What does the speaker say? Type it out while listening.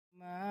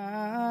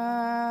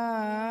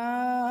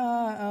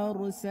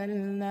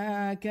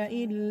أرسلناك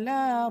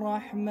إلا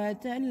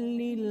رحمة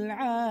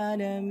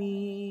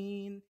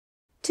للعالمين.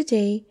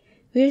 Today,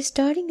 we are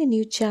starting a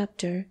new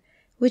chapter,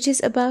 which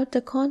is about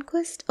the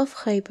conquest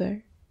of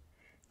Khaybar.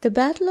 The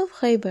Battle of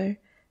Khaybar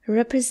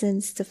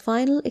represents the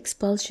final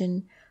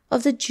expulsion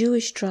of the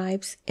Jewish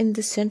tribes in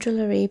the Central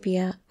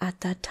Arabia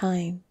at that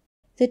time.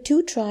 The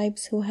two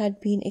tribes who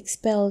had been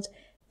expelled,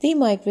 they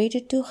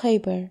migrated to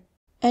Khaybar,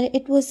 and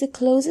it was the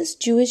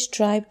closest Jewish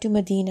tribe to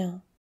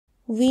Medina.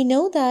 We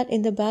know that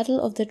in the Battle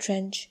of the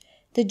Trench,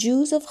 the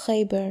Jews of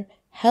Khaybar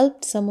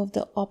helped some of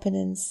the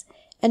opponents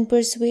and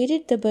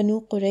persuaded the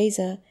Banu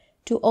Qurayza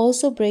to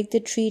also break the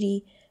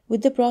treaty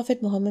with the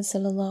Prophet Muhammad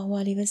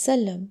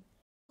ﷺ.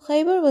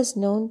 Khaybar was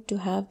known to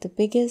have the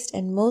biggest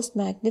and most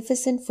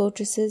magnificent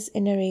fortresses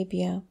in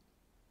Arabia.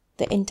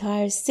 The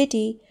entire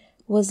city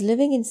was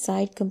living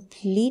inside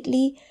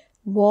completely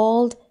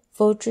walled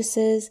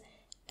fortresses,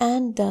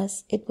 and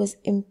thus it was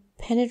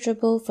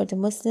impenetrable for the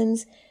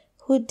Muslims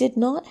who did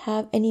not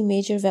have any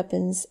major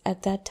weapons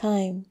at that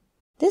time.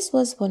 This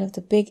was one of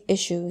the big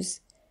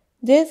issues.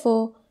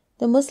 Therefore,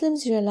 the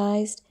Muslims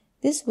realized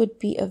this would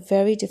be a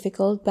very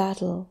difficult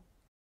battle.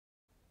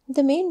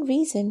 The main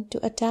reason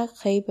to attack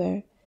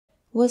Khaybar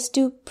was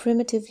to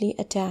primitively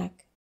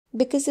attack,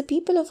 because the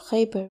people of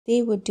Khaybar,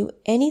 they would do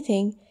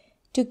anything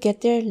to get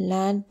their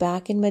land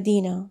back in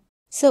Medina.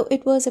 So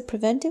it was a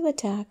preventive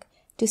attack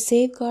to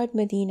safeguard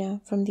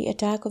Medina from the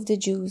attack of the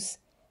Jews.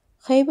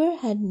 Khaybar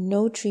had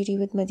no treaty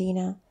with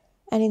Medina,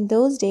 and in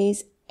those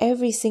days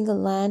every single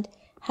land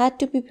had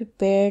to be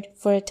prepared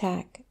for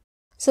attack.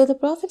 So the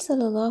Prophet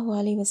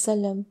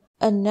ﷺ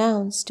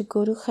announced to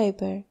go to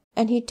Khaybar,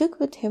 and he took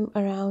with him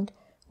around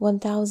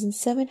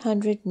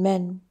 1,700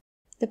 men.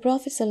 The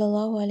Prophet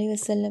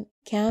ﷺ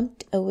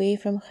camped away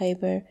from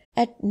Khaybar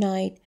at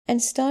night and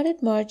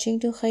started marching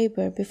to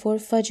Khaybar before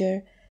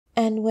Fajr,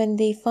 and when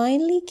they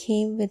finally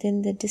came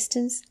within the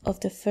distance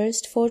of the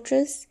first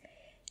fortress,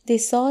 they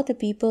saw the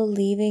people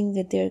leaving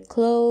with their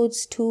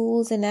clothes,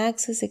 tools and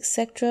axes,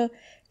 etc.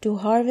 to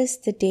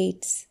harvest the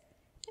dates.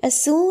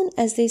 As soon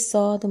as they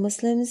saw the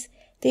Muslims,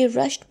 they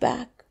rushed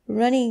back,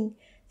 running,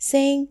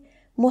 saying,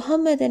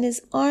 "Muhammad and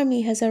his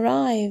army has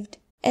arrived."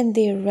 And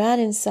they ran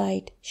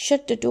inside,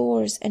 shut the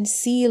doors and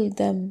sealed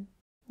them.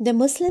 The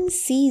Muslims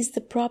seized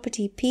the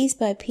property piece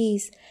by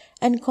piece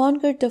and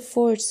conquered the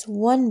forts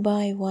one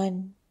by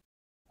one.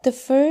 The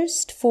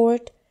first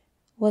fort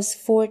was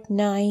Fort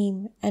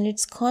Naim, and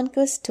its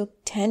conquest took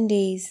 10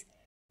 days.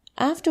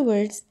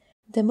 Afterwards,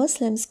 the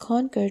Muslims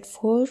conquered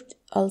Fort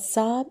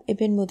Al-Sab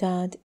ibn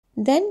Mudad.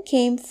 Then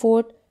came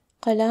Fort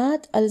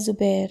Qalat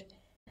al-Zubair.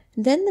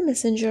 Then the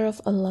Messenger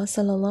of Allah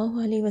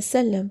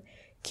ﷺ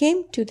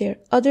came to their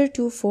other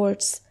two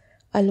forts,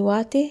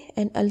 Al-Watih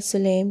and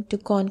Al-Sulaim, to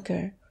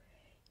conquer.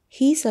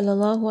 He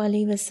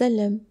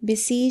ﷺ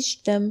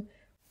besieged them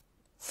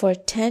for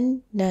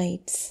 10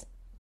 nights.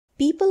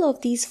 People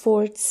of these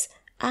forts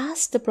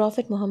asked the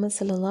Prophet Muhammad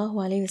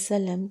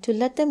ﷺ to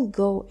let them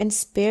go and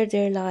spare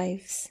their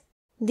lives.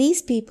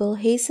 These people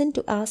hastened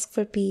to ask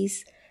for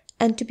peace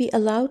and to be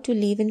allowed to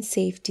leave in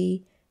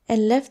safety,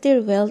 and left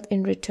their wealth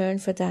in return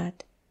for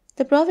that.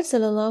 The Prophet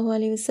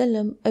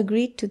ﷺ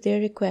agreed to their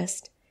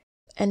request,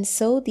 and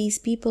so these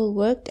people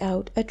worked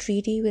out a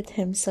treaty with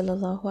him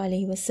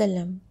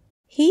ﷺ.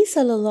 He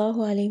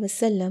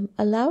ﷺ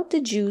allowed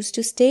the Jews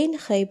to stay in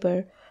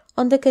Khaybar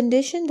on the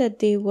condition that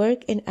they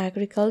work in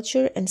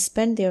agriculture and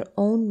spend their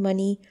own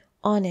money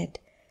on it,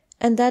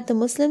 and that the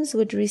Muslims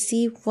would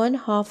receive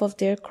 1/2 of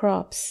their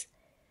crops.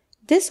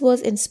 This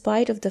was in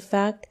spite of the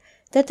fact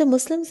that the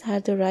Muslims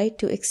had the right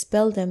to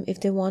expel them if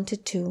they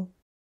wanted to.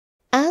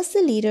 As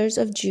the leaders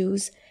of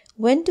Jews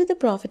went to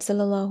the Prophet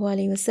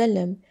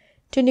ﷺ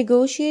to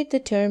negotiate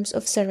the terms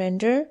of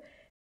surrender,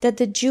 that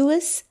the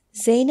Jewess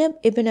Zainab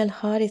ibn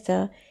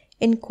al-Haritha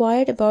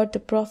inquired about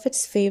the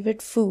Prophet's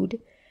favorite food.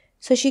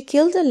 So she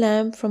killed a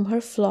lamb from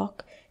her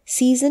flock,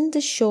 seasoned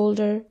the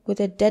shoulder with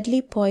a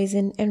deadly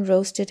poison and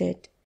roasted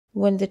it.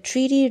 When the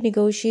treaty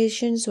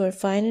negotiations were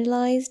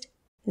finalized,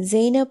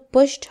 Zainab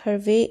pushed her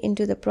way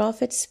into the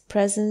Prophet's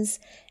presence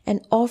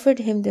and offered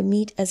him the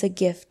meat as a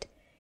gift.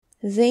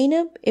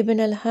 Zainab ibn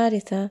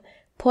al-Haritha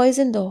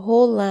poisoned the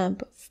whole lamb,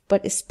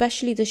 but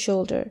especially the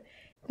shoulder.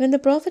 When the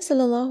Prophet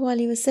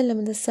ﷺ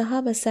and the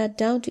Sahaba sat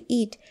down to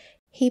eat,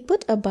 he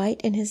put a bite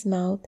in his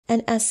mouth,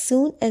 and as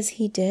soon as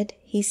he did,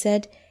 he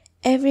said,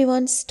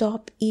 "Everyone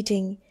stop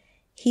eating."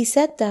 He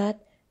said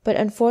that, but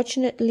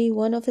unfortunately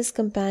one of his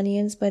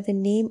companions by the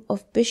name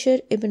of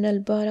Bishr ibn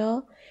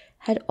al-Bara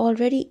had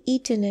already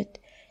eaten it,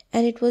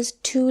 and it was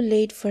too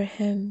late for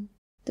him.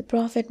 The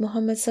Prophet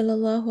Muhammad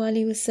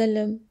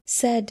ﷺ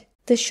said,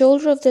 "The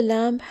shoulder of the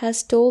lamb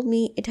has told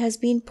me it has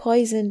been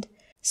poisoned.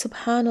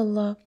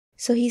 Subhanallah."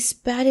 So he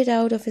spat it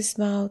out of his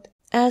mouth.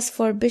 As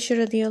for Bishr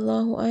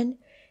radiallahu anh,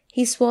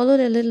 he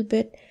swallowed a little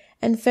bit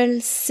and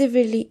fell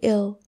severely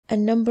ill. A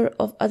number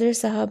of other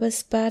Sahaba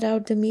spat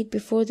out the meat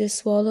before they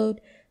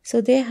swallowed, so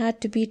they had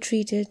to be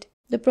treated.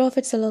 The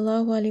Prophet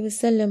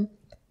ﷺ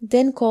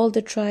then called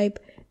the tribe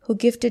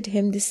who gifted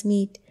him this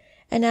meat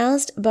and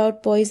asked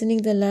about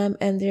poisoning the lamb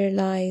and their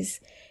lies.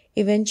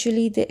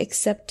 Eventually, they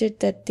accepted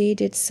that they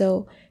did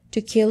so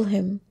to kill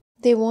him.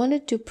 They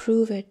wanted to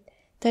prove it,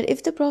 that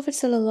if the Prophet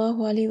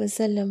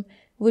ﷺ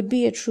would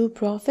be a true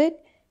prophet,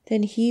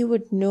 then he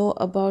would know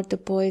about the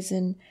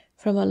poison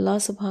from Allah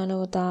subhanahu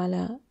wa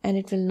ta'ala and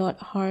it will not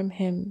harm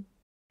him.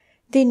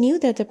 They knew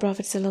that the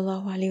Prophet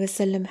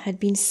ﷺ had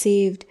been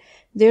saved,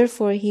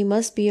 therefore he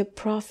must be a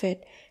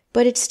prophet,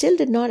 but it still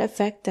did not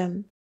affect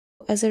them.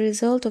 As a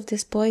result of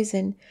this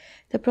poison,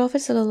 the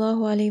Prophet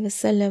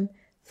ﷺ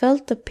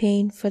felt the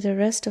pain for the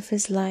rest of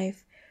his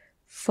life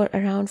for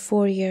around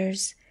 4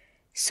 years.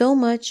 So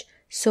much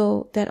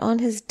so that on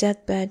his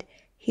deathbed,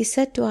 he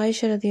said to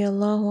Aisha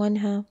radiallahu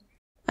anha,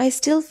 "I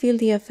still feel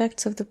the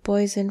effects of the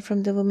poison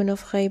from the women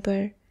of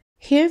Khaybar."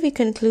 Here we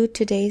conclude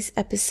today's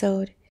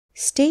episode.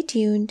 Stay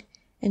tuned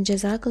and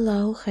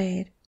Jazakallahu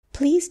khair.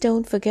 Please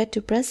don't forget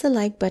to press the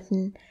like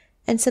button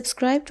and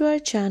subscribe to our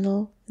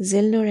channel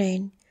Zill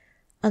Noorain.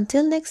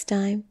 Until next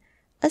time,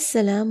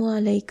 Assalamu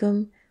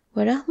alaikum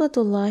wa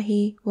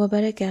rahmatullahi wa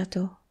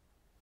barakatuh.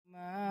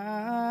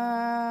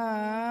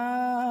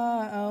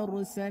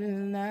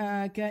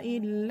 أرسلناك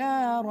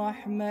إلا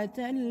رحمة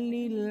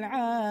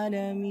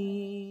للعالمين